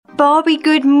Barbie,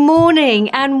 good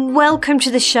morning and welcome to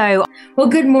the show. Well,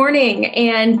 good morning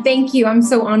and thank you. I'm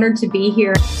so honored to be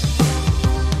here.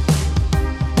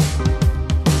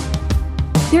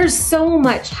 There's so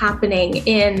much happening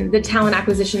in the talent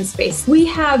acquisition space. We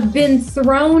have been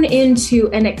thrown into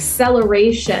an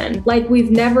acceleration like we've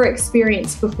never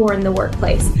experienced before in the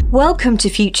workplace. Welcome to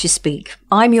Future Speak.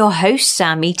 I'm your host,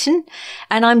 Sam Eaton,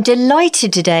 and I'm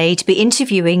delighted today to be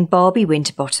interviewing Barbie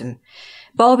Winterbottom.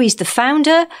 Barbie's the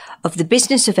founder of the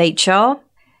Business of HR.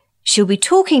 She'll be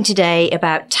talking today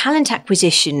about talent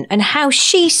acquisition and how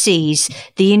she sees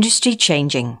the industry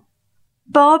changing.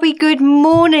 Barbie, good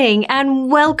morning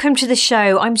and welcome to the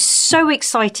show. I'm so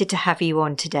excited to have you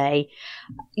on today.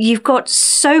 You've got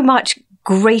so much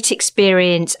great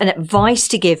experience and advice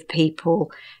to give people.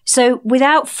 So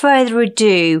without further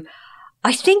ado,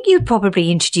 I think you'd probably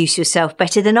introduce yourself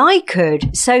better than I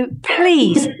could. So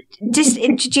please just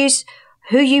introduce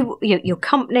your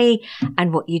company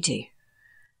and what you do.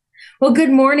 Well, good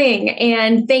morning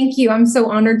and thank you. I'm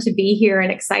so honored to be here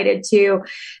and excited to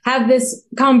have this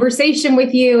conversation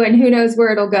with you, and who knows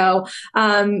where it'll go.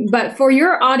 But for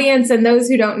your audience and those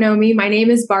who don't know me, my name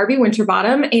is Barbie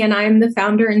Winterbottom and I'm the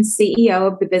founder and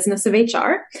CEO of the Business of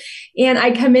HR. And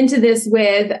I come into this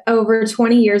with over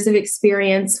 20 years of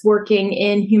experience working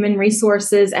in human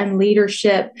resources and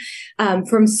leadership,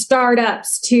 from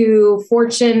startups to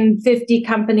Fortune 50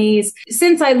 companies.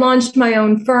 Since I launched my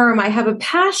own firm, I have a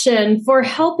passion for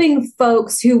helping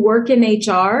folks who work in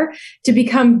HR to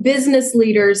become business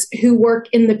leaders who work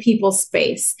in the people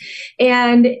space.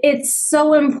 And it's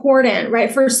so important,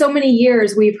 right? For so many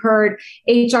years, we've heard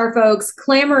HR folks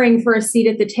clamoring for a seat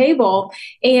at the table.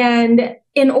 And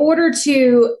in order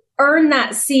to earn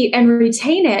that seat and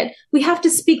retain it, we have to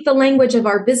speak the language of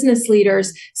our business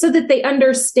leaders so that they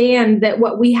understand that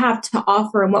what we have to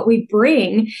offer and what we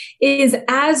bring is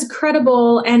as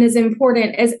credible and as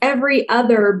important as every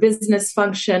other business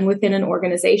function within an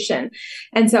organization.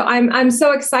 And so I'm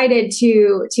so excited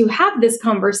to have this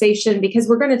conversation because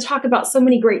we're going to talk about so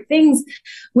many great things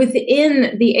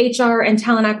within the HR and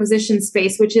talent acquisition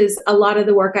space, which is a lot of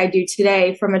the work I do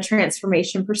today from a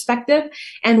transformation perspective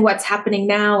and what's happening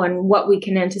now and what we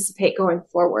can anticipate going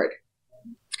forward.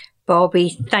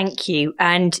 Barbie, thank you.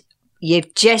 And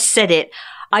you've just said it.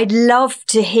 I'd love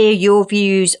to hear your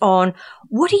views on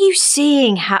what are you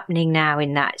seeing happening now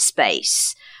in that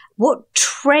space? What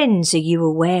trends are you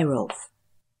aware of?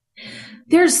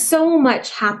 There's so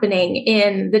much happening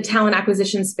in the talent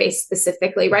acquisition space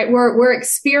specifically, right? We're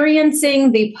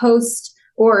experiencing the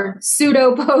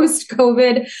pseudo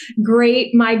post-COVID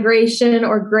great migration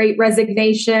or great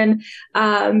resignation.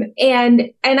 And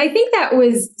I think that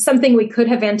was something we could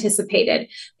have anticipated.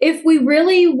 If we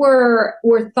really were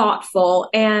thoughtful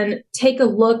and take a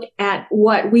look at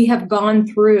what we have gone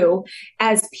through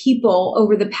as people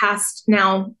over the past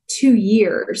now 2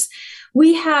 years,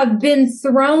 we have been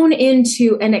thrown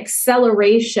into an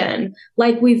acceleration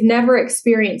like we've never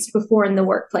experienced before in the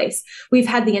workplace. We've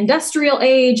had the industrial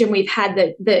age and we've had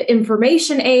the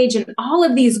information age and all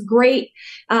of these great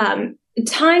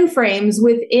time frames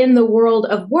within the world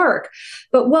of work.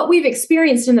 But what we've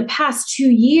experienced in the past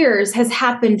 2 years has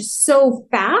happened so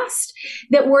fast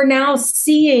that we're now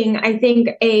seeing, I think,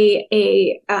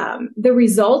 the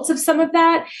results of some of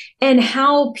that and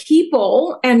how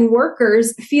people and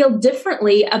workers feel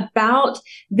differently about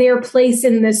their place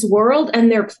in this world and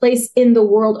their place in the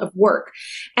world of work.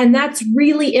 And that's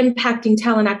really impacting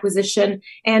talent acquisition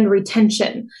and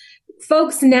retention.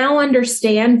 Folks now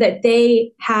understand that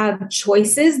they have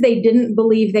choices they didn't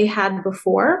believe they had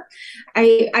before.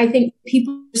 I think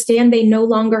people understand they no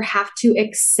longer have to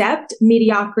accept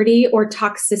mediocrity or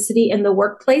toxicity in the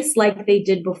workplace like they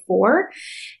did before.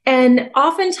 And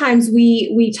oftentimes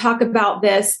we talk about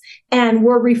this and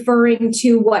we're referring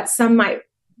to what some might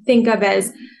think of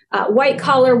as white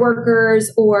collar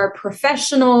workers or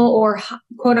professional or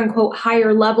quote unquote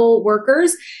higher level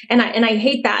workers. And I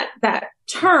hate that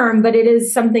term, but it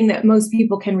is something that most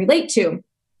people can relate to.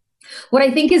 What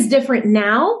I think is different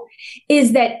now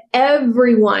is that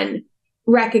everyone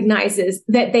recognizes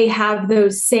that they have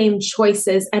those same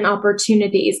choices and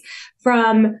opportunities,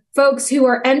 from folks who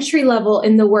are entry level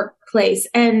in the workplace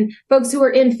and folks who are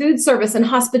in food service and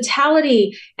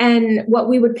hospitality and what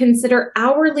we would consider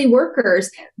hourly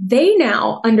workers. They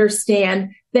now understand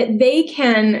that they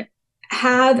can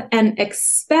have and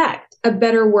expect a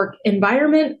better work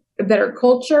environment, a better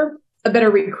culture, a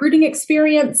better recruiting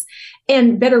experience,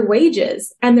 and better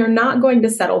wages, and they're not going to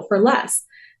settle for less.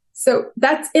 So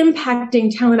that's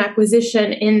impacting talent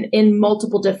acquisition in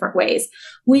multiple different ways.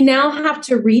 We now have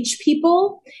to reach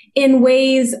people in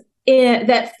ways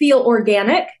that feel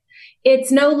organic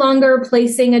It's no longer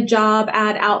placing a job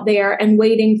ad out there and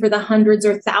waiting for the hundreds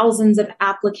or thousands of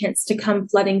applicants to come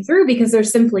flooding through, because they're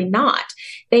simply not.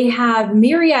 They have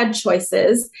myriad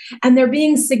choices and they're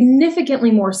being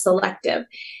significantly more selective.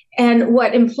 And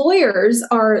what employers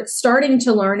are starting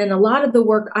to learn, and a lot of the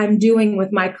work I'm doing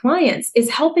with my clients, is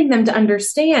helping them to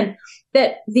understand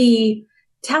that the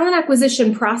talent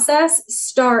acquisition process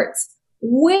starts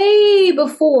way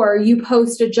before you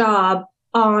post a job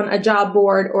on a job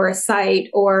board or a site,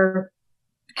 or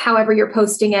however you're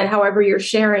posting it, however you're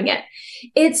sharing it.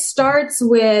 It starts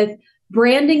with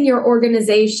branding your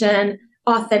organization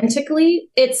authentically.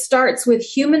 It starts with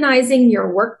humanizing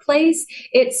your workplace.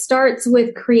 It starts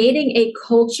with creating a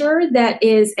culture that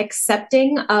is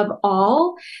accepting of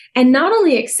all, and not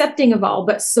only accepting of all,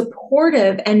 but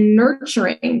supportive and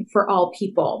nurturing for all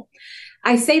people.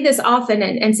 I say this often,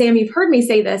 and Sam, you've heard me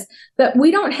say this, but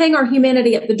we don't hang our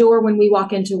humanity at the door when we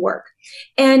walk into work.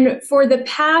 And for the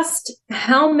past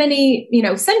how many,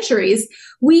 centuries,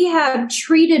 we have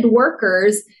treated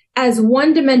workers as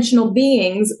one-dimensional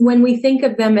beings when we think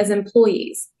of them as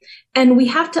employees. And we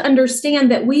have to understand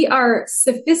that we are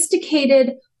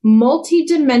sophisticated,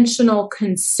 multi-dimensional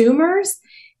consumers,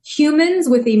 humans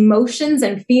with emotions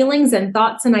and feelings and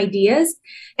thoughts and ideas.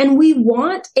 And we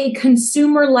want a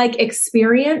consumer-like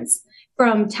experience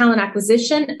from talent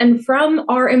acquisition and from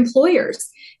our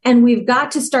employers. And we've got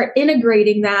to start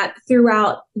integrating that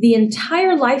throughout the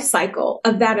entire life cycle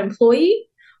of that employee,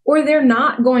 or they're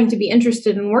not going to be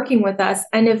interested in working with us.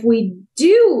 And if we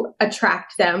do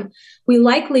attract them, we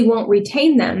likely won't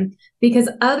retain them, because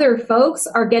other folks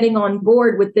are getting on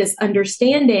board with this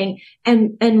understanding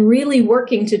and really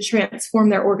working to transform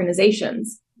their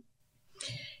organizations.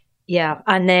 Yeah,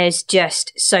 and there's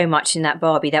just so much in that,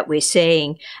 Barbie, that we're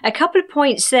seeing. A couple of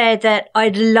points there that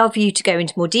I'd love you to go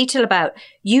into more detail about.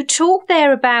 You talk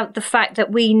there about the fact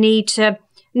that we need to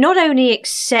not only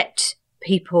accept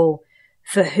people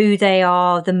for who they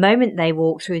are the moment they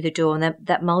walk through the door, and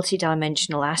that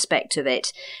multidimensional aspect of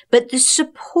it, but the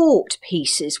support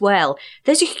piece as well.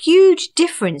 There's a huge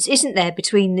difference, isn't there,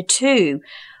 between the two?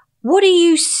 What are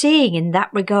you seeing in that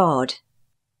regard?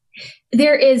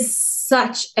 There is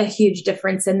such a huge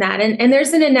difference in that. And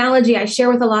there's an analogy I share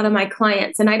with a lot of my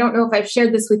clients, and I don't know if I've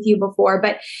shared this with you before,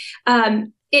 but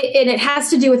it has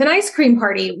to do with an ice cream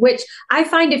party, which I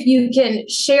find if you can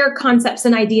share concepts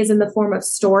and ideas in the form of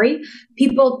story,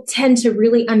 people tend to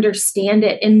really understand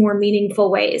it in more meaningful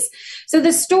ways. So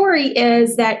the story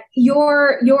is that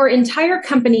your entire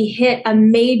company hit a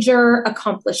major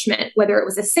accomplishment, whether it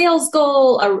was a sales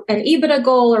goal, an EBITDA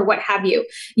goal, or what have you.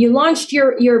 You launched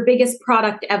your biggest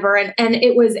product ever, and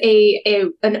it was a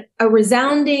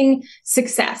resounding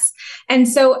success. And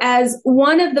so as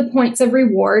one of the points of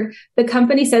reward, the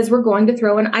company says, we're going to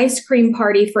throw an ice cream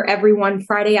party for everyone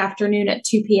Friday afternoon at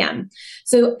 2 p.m.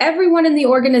 So everyone in the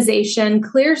organization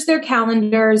clears their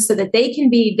calendars so that they can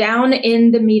be down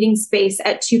in the meeting space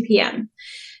at 2 p.m.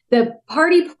 The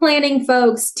party planning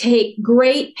folks take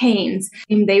great pains.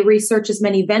 They research as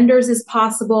many vendors as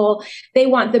possible. They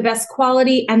want the best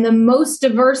quality and the most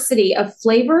diversity of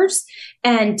flavors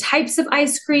and types of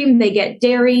ice cream. They get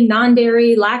dairy,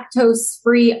 non-dairy,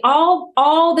 lactose-free,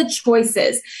 all the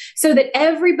choices, so that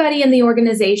everybody in the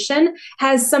organization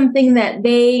has something that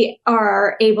they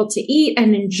are able to eat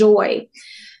and enjoy.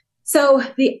 So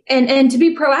and to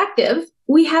be proactive,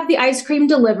 we have the ice cream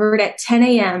delivered at 10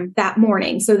 a.m. that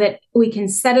morning so that we can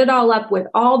set it all up with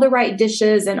all the right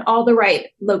dishes and all the right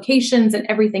locations, and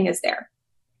everything is there.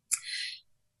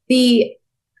 The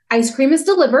ice cream is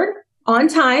delivered on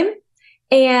time,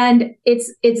 and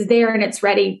it's there and it's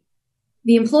ready.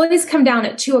 The employees come down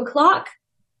at 2:00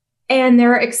 and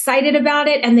they're excited about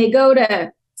it, and they go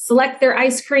to select their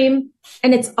ice cream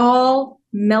and it's all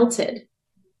melted.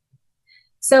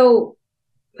 So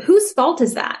whose fault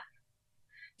is that?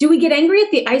 Do we get angry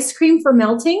at the ice cream for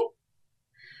melting?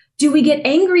 Do we get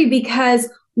angry because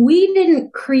we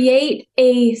didn't create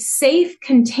a safe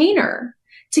container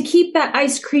to keep that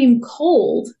ice cream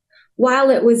cold while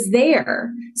it was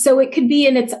there, so it could be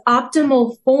in its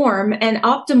optimal form and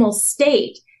optimal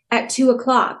state at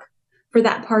 2:00 for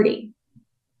that party?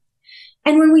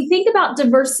 And when we think about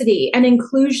diversity and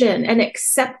inclusion and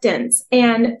acceptance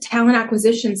and talent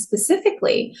acquisition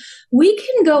specifically, we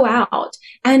can go out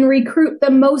and recruit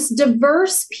the most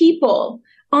diverse people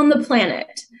on the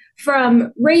planet,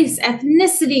 from race,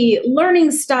 ethnicity,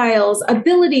 learning styles,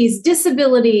 abilities,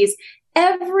 disabilities,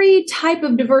 every type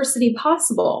of diversity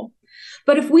possible.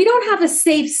 But if we don't have a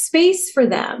safe space for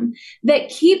them that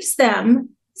keeps them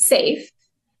safe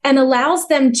and allows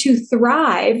them to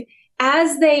thrive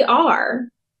as they are,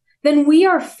 then we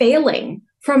are failing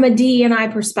from a DE&I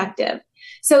perspective.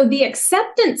 So the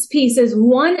acceptance piece is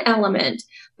one element,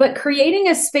 but creating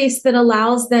a space that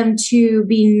allows them to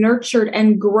be nurtured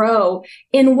and grow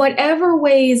in whatever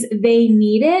ways they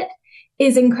need it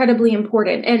is incredibly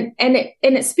important. And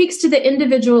it speaks to the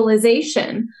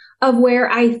individualization of where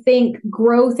I think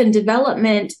growth and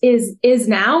development is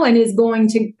now and is going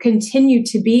to continue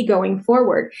to be going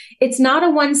forward. It's not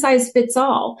a one size fits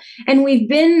all. And we've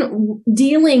been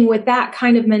dealing with that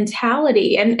kind of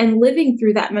mentality and living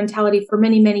through that mentality for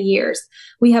many, many years.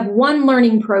 We have one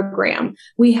learning program.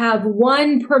 We have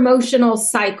one promotional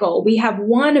cycle. We have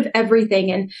one of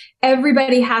everything, and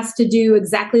everybody has to do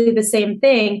exactly the same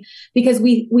thing because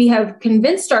we have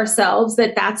convinced ourselves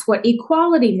that that's what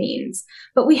equality means.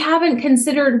 But we haven't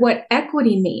considered what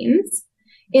equity means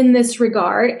in this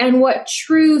regard and what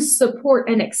true support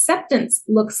and acceptance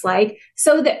looks like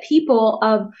so that people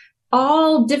of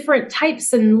all different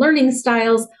types and learning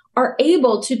styles are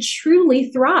able to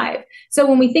truly thrive. So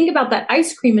when we think about that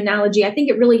ice cream analogy, I think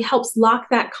it really helps lock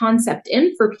that concept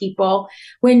in for people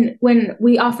when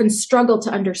we often struggle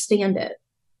to understand it.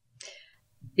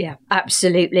 Yeah,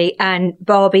 absolutely. And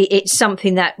Barbie, it's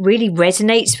something that really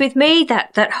resonates with me,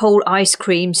 that whole ice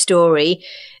cream story,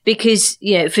 because,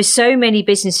 for so many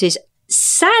businesses,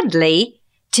 sadly,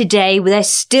 today, they're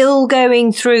still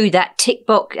going through that tick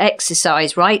box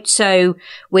exercise, right? So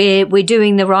we're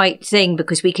doing the right thing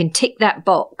because we can tick that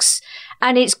box.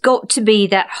 And it's got to be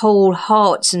that whole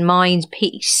hearts and minds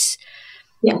piece.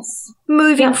 Yes.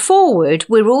 Moving forward,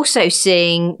 we're also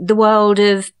seeing the world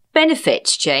of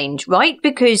benefits change, right?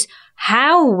 Because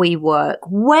how we work,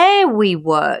 where we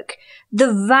work,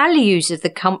 the values of the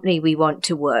company we want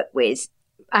to work with.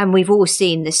 And we've all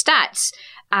seen the stats.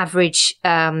 Average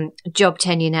job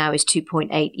tenure now is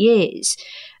 2.8 years.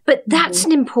 But that's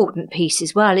an important piece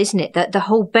as well, isn't it? That the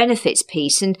whole benefits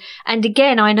piece. And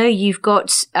again, I know you've got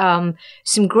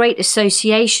some great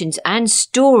associations and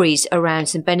stories around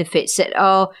some benefits that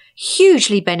are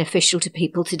hugely beneficial to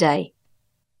people today.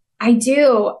 I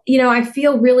do. I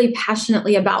feel really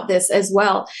passionately about this as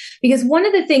well, because one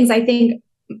of the things I think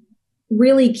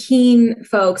really keen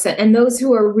folks and those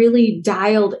who are really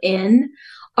dialed in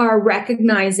are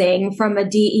recognizing from a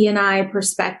DE&I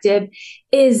perspective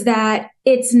is that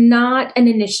it's not an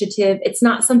initiative. It's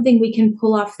not something we can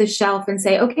pull off the shelf and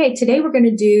say, okay, today we're going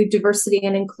to do diversity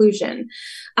and inclusion.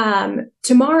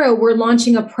 Tomorrow we're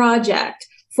launching a project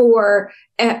for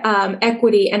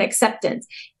equity and acceptance.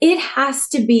 It has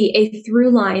to be a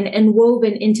through line and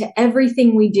woven into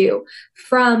everything we do,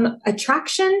 from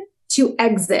attraction to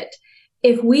exit.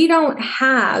 If we don't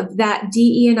have that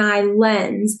DE&I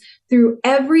lens through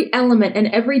every element and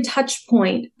every touch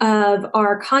point of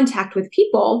our contact with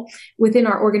people within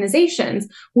our organizations,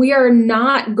 we are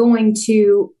not going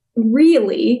to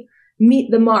really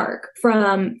meet the mark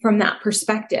from that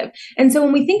perspective. And so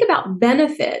when we think about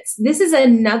benefits, this is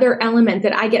another element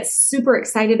that I get super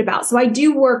excited about. So I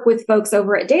do work with folks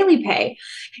over at Daily Pay.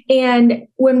 And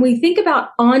when we think about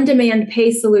on-demand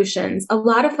pay solutions, a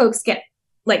lot of folks get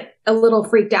a little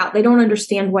freaked out. They don't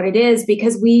understand what it is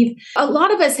because a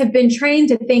lot of us have been trained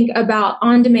to think about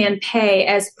on-demand pay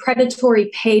as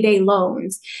predatory payday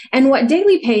loans. And what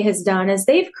Daily Pay has done is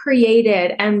they've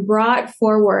created and brought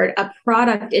forward a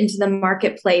product into the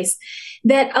marketplace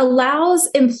that allows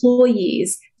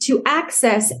employees to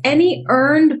access any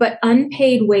earned but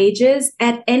unpaid wages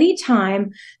at any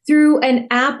time through an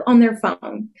app on their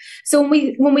phone. So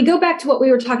when we go back to what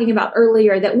we were talking about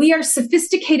earlier, that we are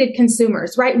sophisticated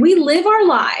consumers, right? We live our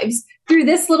lives through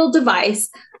this little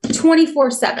device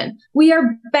 24/7. We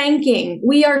are banking,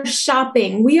 we are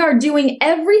shopping, we are doing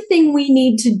everything we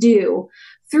need to do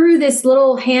through this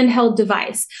little handheld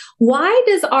device. Why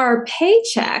does our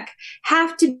paycheck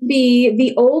have to be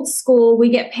the old school, we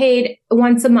get paid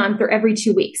once a month or every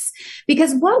 2 weeks?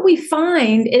 Because what we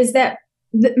find is that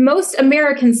most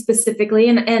Americans specifically,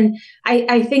 and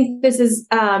I think this is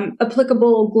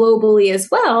applicable globally as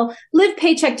well, live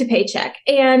paycheck to paycheck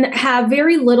and have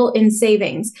very little in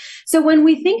savings. So when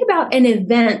we think about an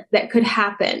event that could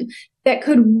happen, that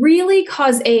could really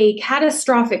cause a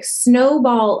catastrophic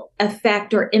snowball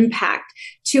effect or impact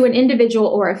to an individual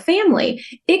or a family,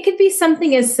 it could be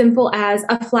something as simple as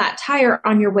a flat tire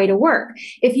on your way to work.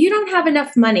 If you don't have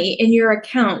enough money in your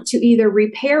account to either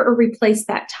repair or replace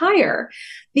that tire,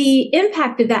 the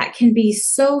impact of that can be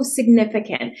so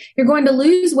significant. You're going to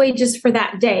lose wages for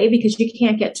that day because you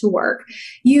can't get to work.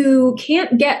 You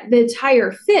can't get the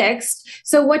tire fixed.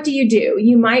 So what do?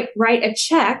 You might write a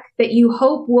check that you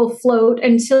hope will float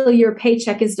until your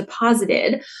paycheck is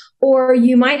deposited, or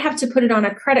you might have to put it on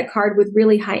a credit card with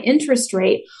really high interest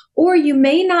rate, or you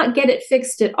may not get it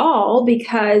fixed at all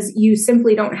because you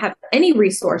simply don't have any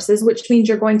resources, which means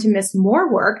you're going to miss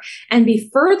more work and be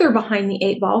further behind the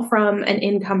eight ball from an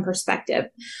income perspective.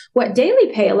 What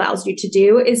Daily Pay allows you to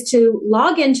do is to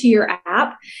log into your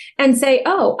app and say,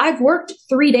 oh, I've worked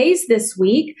 3 days this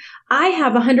week. I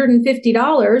have $150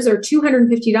 or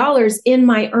 $250 in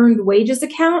my earned wages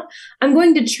account. I'm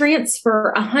going to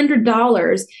transfer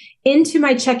 $100 into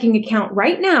my checking account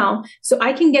right now so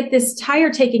I can get this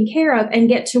tire taken care of and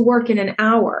get to work in an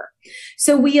hour.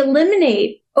 So we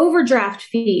eliminate overdraft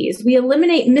fees. We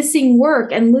eliminate missing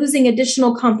work and losing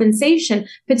additional compensation,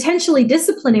 potentially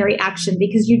disciplinary action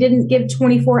because you didn't give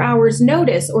 24 hours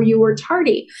notice or you were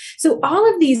tardy. So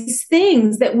all of these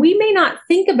things that we may not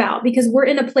think about because we're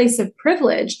in a place of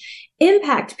privilege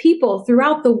impact people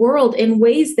throughout the world in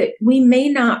ways that we may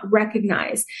not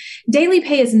recognize. Daily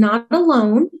Pay is not a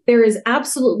loan. There is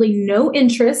absolutely no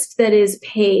interest that is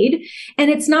paid,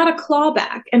 and it's not a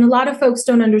clawback. And a lot of folks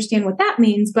don't understand what that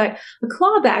means, but a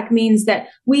clawback means that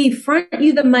we front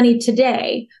you the money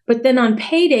today, but then on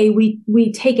payday,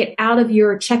 we take it out of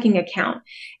your checking account.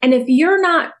 And if you're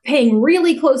not paying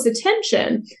really close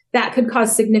attention, that could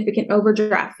cause significant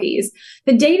overdraft fees.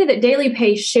 The data that Daily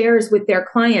Pay shares with their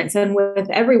clients and with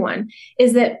everyone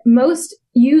is that most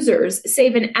users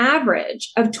save an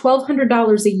average of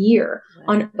 $1,200 a year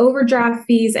on overdraft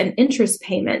fees and interest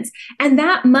payments. And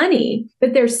that money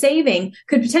that they're saving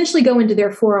could potentially go into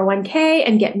their 401k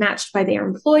and get matched by their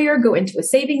employer, go into a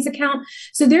savings account.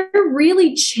 So they're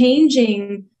really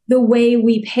changing the way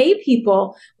we pay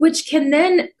people, which can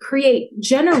then create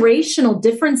generational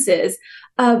differences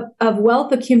of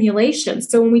wealth accumulation.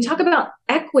 So when we talk about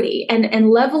equity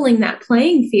and leveling that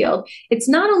playing field, it's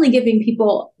not only giving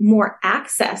people more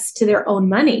access to their own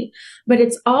money, but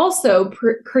it's also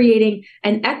creating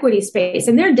an equity space.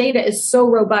 And their data is so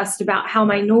robust about how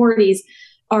minorities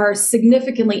are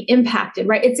significantly impacted,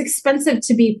 right? It's expensive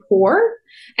to be poor.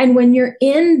 And when you're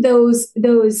in those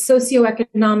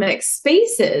socioeconomic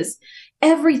spaces,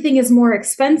 everything is more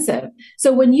expensive.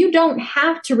 So when you don't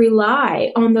have to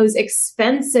rely on those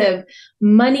expensive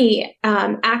money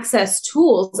access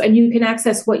tools and you can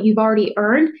access what you've already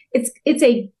earned, it's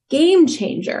a game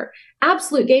changer,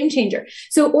 absolute game changer.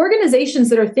 So organizations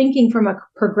that are thinking from a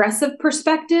progressive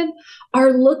perspective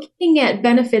are looking at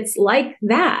benefits like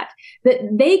that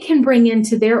they can bring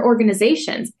into their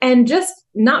organizations. And just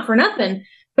not for nothing,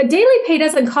 but Daily Pay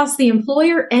doesn't cost the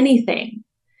employer anything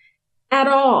at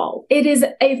all. It is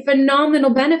a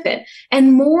phenomenal benefit.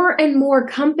 And more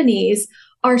companies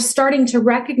are starting to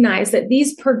recognize that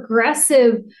these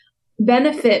progressive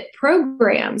benefit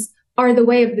programs are the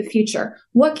way of the future.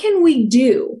 What can we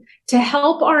do to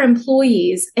help our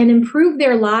employees and improve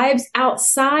their lives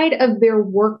outside of their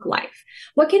work life?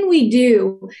 What can we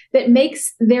do that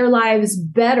makes their lives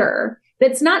better,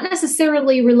 that's not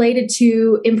necessarily related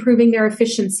to improving their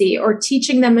efficiency or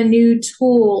teaching them a new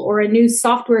tool or a new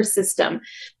software system,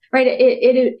 right?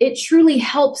 It truly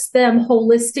helps them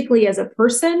holistically as a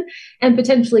person and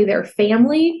potentially their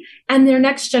family and their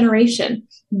next generation.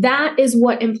 That is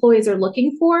what employees are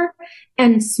looking for.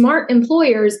 And smart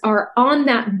employers are on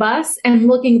that bus and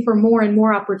looking for more and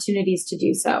more opportunities to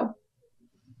do so.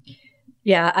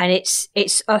 Yeah, and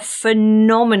it's a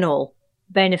phenomenal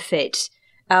benefit.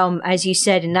 As you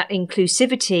said, and that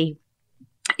inclusivity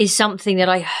is something that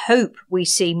I hope we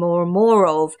see more and more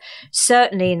of,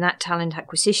 certainly in that talent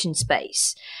acquisition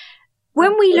space.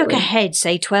 When we look ahead,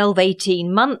 say 12,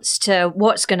 18 months to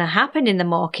what's going to happen in the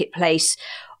marketplace,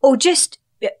 or just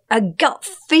a gut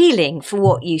feeling for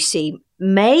what you see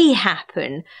may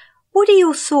happen, what are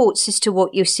your thoughts as to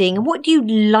what you're seeing and what do you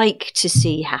like to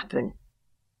see happen?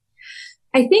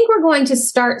 I think we're going to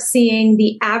start seeing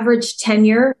the average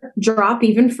tenure drop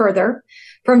even further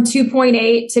from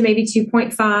 2.8 to maybe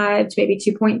 2.5 to maybe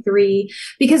 2.3,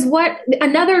 because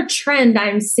another trend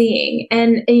I'm seeing,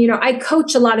 and I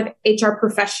coach a lot of HR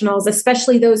professionals,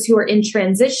 especially those who are in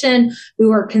transition,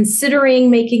 who are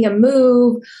considering making a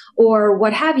move or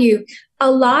what have you. A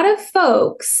lot of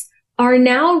folks are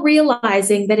now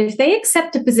realizing that if they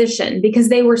accept a position because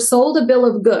they were sold a bill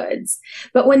of goods,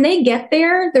 but when they get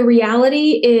there, the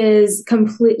reality is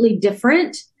completely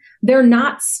different, they're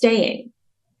not staying.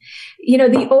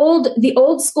 The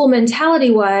old school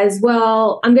mentality was,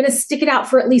 well, I'm going to stick it out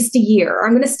for at least a year. Or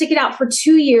I'm going to stick it out for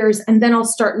 2 years and then I'll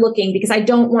start looking because I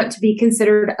don't want to be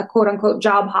considered a quote unquote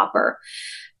job hopper.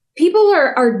 People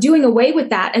are doing away with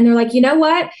that. And they're like, you know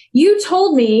what? You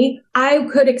told me I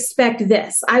could expect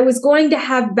this. I was going to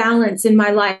have balance in my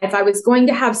life. I was going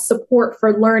to have support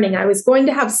for learning. I was going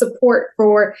to have support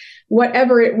for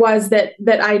whatever it was that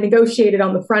I negotiated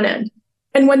on the front end.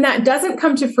 And when that doesn't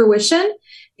come to fruition,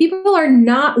 people are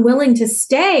not willing to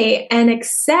stay and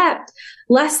accept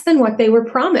less than what they were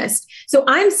promised. So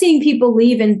I'm seeing people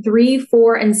leave in 3,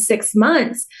 4, and 6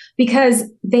 months because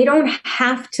they don't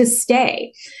have to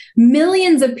stay.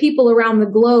 Millions of people around the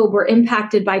globe were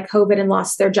impacted by COVID and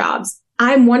lost their jobs.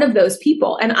 I'm one of those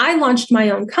people, and I launched my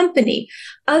own company.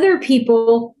 Other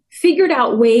people figured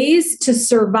out ways to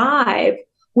survive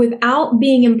without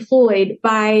being employed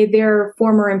by their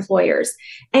former employers.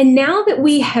 And now that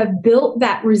we have built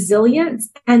that resilience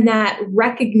and that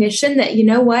recognition that, you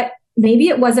know what, maybe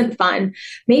it wasn't fun,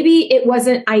 maybe it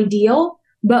wasn't ideal,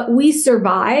 but we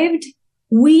survived,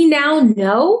 we now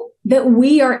know that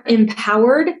we are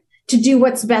empowered to do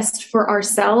what's best for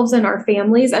ourselves and our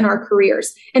families and our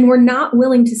careers. And we're not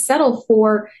willing to settle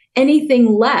for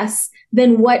anything less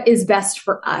than what is best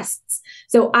for us.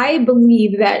 So I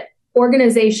believe that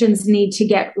organizations need to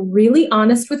get really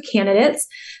honest with candidates,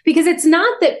 because it's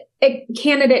not that a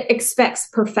candidate expects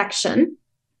perfection.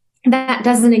 That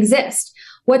doesn't exist.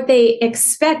 What they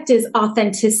expect is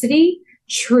authenticity,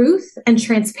 truth, and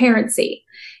transparency.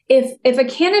 If a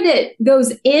candidate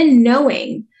goes in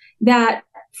knowing that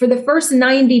for the first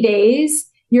 90 days,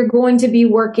 you're going to be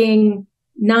working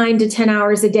 9 to 10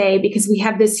 hours a day because we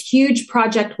have this huge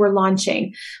project we're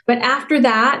launching, but after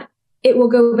that, it will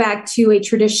go back to a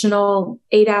traditional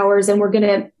 8 hours, and we're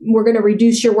going to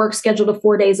reduce your work schedule to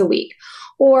 4 days a week.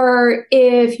 Or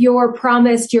if you're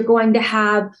promised you're going to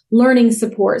have learning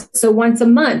support, so once a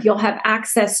month you'll have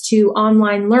access to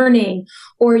online learning,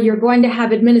 or you're going to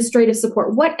have administrative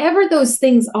support, whatever those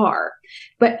things are,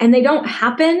 and they don't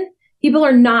happen, people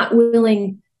are not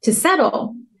willing to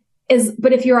settle.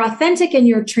 But if you're authentic and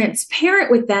you're transparent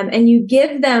with them and you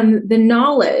give them the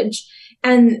knowledge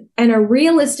and a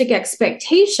realistic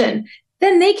expectation,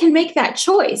 then they can make that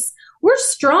choice. We're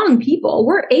strong people.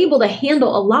 We're able to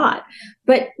handle a lot,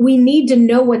 but we need to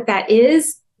know what that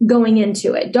is going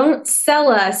into it. Don't sell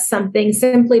us something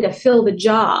simply to fill the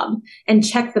job and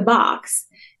check the box.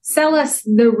 Sell us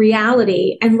the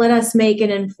reality and let us make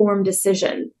an informed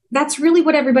decision. That's really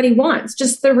what everybody wants,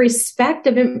 just the respect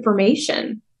of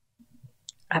information.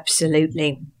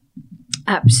 Absolutely.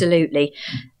 Absolutely.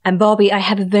 And Barbie, I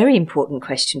have a very important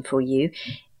question for you.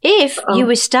 If you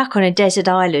were stuck on a desert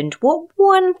island, what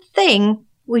one thing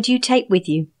would you take with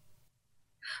you?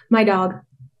 My dog.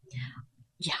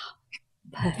 Yeah,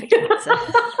 perfect answer.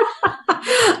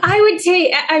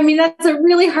 That's a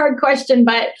really hard question,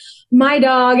 but my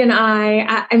dog and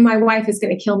I and my wife is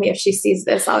going to kill me if she sees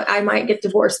this. I might get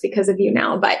divorced because of you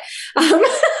now, but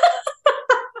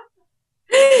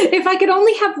if I could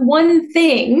only have one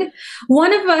thing,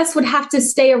 one of us would have to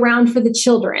stay around for the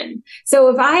children. So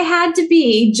if I had to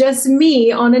be just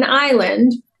me on an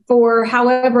island for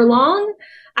however long,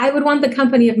 I would want the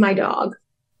company of my dog.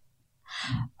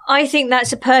 I think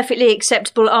that's a perfectly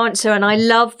acceptable answer. And I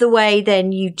love the way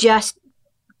then you just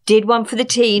did one for the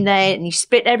team there and you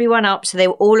split everyone up so they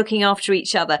were all looking after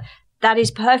each other. That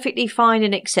is perfectly fine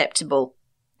and acceptable.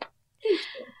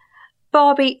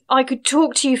 Barbie, I could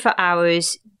talk to you for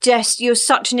hours. You're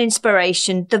such an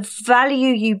inspiration. The value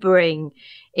you bring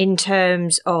in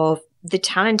terms of the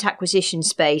talent acquisition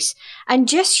space and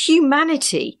just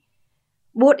humanity,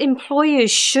 what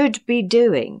employers should be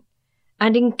doing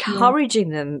and encouraging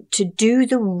them to do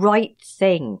the right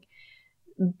thing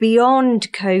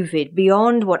beyond COVID,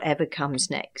 beyond whatever comes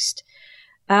next.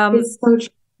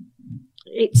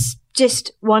 It's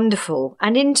just wonderful.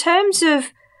 And in terms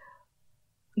of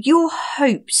your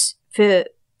hopes for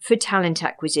talent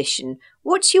acquisition,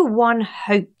 what's your one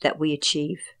hope that we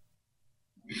achieve?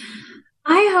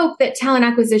 I hope that talent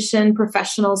acquisition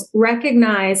professionals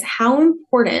recognize how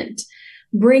important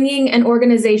bringing an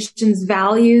organization's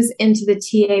values into the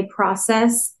TA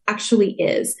process actually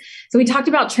is. So we talked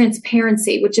about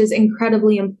transparency, which is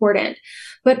incredibly important,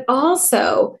 but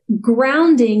also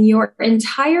grounding your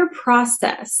entire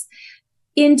process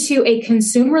into a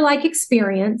consumer-like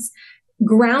experience,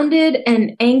 grounded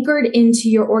and anchored into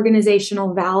your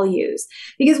organizational values.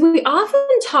 Because we often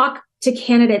talk to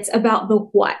candidates about the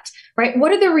what, right?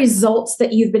 What are the results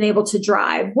that you've been able to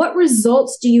drive? What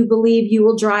results do you believe you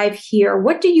will drive here?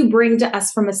 What do you bring to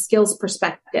us from a skills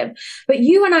perspective? But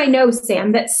you and I know,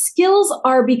 Sam, that skills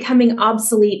are becoming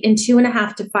obsolete in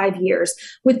 2.5 to 5 years.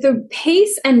 With the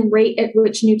pace and rate at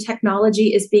which new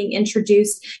technology is being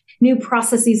introduced, new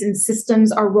processes and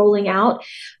systems are rolling out,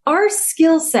 our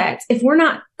skill sets, if we're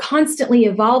not constantly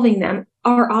evolving them,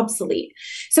 are obsolete.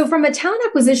 So from a talent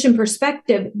acquisition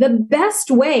perspective, the best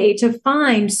way to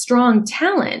find strong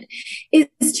talent is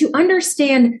to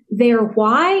understand their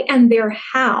why and their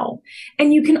how.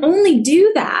 And you can only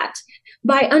do that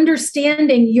by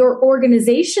understanding your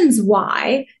organization's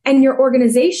why and your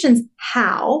organization's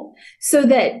how, so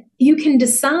that you can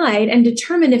decide and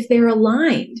determine if they're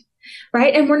aligned.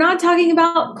 Right. And we're not talking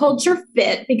about culture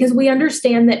fit, because we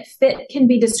understand that fit can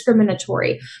be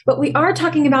discriminatory, but we are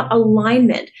talking about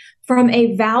alignment from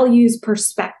a values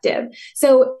perspective.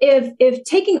 So if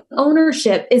taking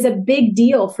ownership is a big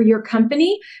deal for your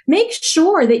company, make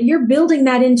sure that you're building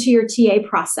that into your TA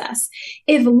process.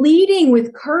 If leading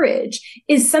with courage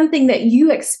is something that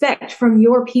you expect from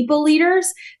your people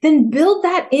leaders, then build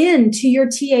that into your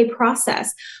TA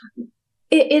process.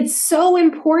 It's so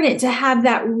important to have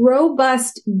that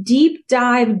robust, deep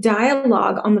dive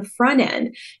dialogue on the front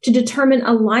end to determine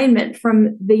alignment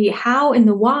from the how and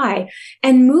the why,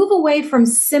 and move away from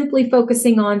simply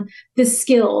focusing on the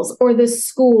skills or the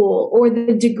school or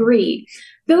the degree.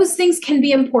 Those things can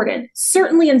be important.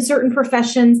 Certainly in certain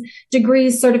professions,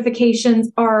 degrees, certifications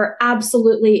are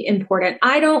absolutely important.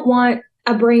 I don't want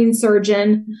a brain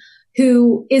surgeon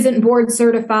who isn't board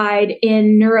certified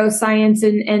in neuroscience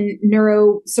and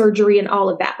neurosurgery and all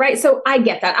of that, right? So I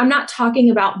get that. I'm not talking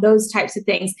about those types of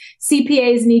things.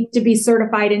 CPAs need to be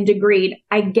certified and degreed.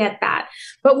 I get that.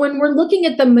 But when we're looking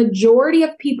at the majority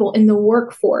of people in the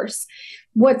workforce,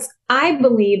 what's I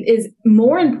believe is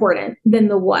more important than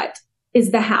the what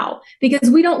is the how, because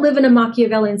we don't live in a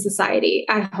Machiavellian society,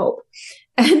 I hope.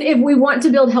 And if we want to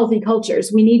build healthy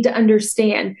cultures, we need to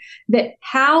understand that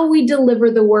how we deliver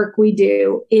the work we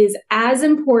do is as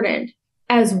important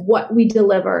as what we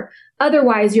deliver.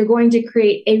 Otherwise, you're going to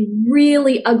create a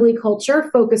really ugly culture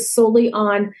focused solely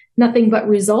on nothing but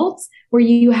results, where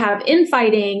you have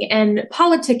infighting and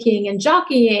politicking and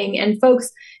jockeying and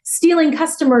folks stealing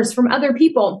customers from other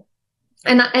people.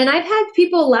 And I've had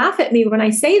people laugh at me when I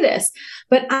say this,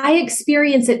 but I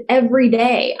experience it every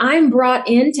day. I'm brought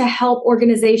in to help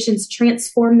organizations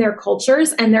transform their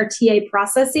cultures and their TA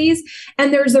processes.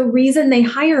 And there's a reason they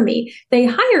hire me. They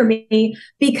hire me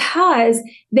because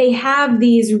they have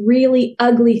these really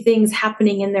ugly things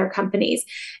happening in their companies,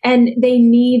 and they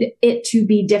need it to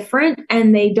be different,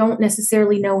 and they don't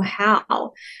necessarily know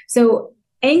how. So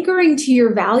anchoring to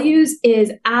your values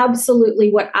is absolutely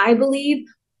what I believe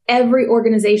every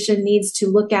organization needs to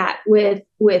look at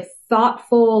with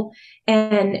thoughtful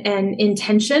and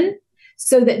intention,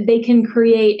 so that they can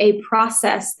create a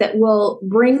process that will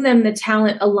bring them the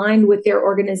talent aligned with their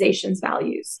organization's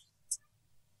values.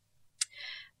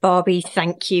 Barbie,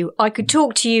 thank you. I could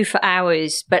talk to you for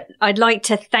hours, but I'd like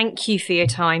to thank you for your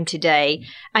time today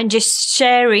and just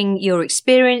sharing your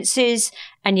experiences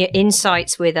and your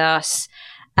insights with us.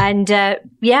 And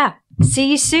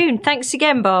see you soon. Thanks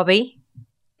again, Barbie.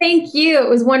 Thank you. It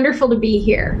was wonderful to be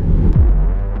here.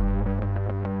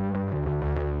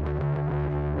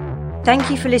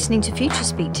 Thank you for listening to Future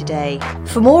Speak today.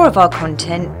 For more of our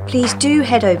content, please do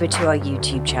head over to our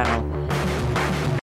YouTube channel.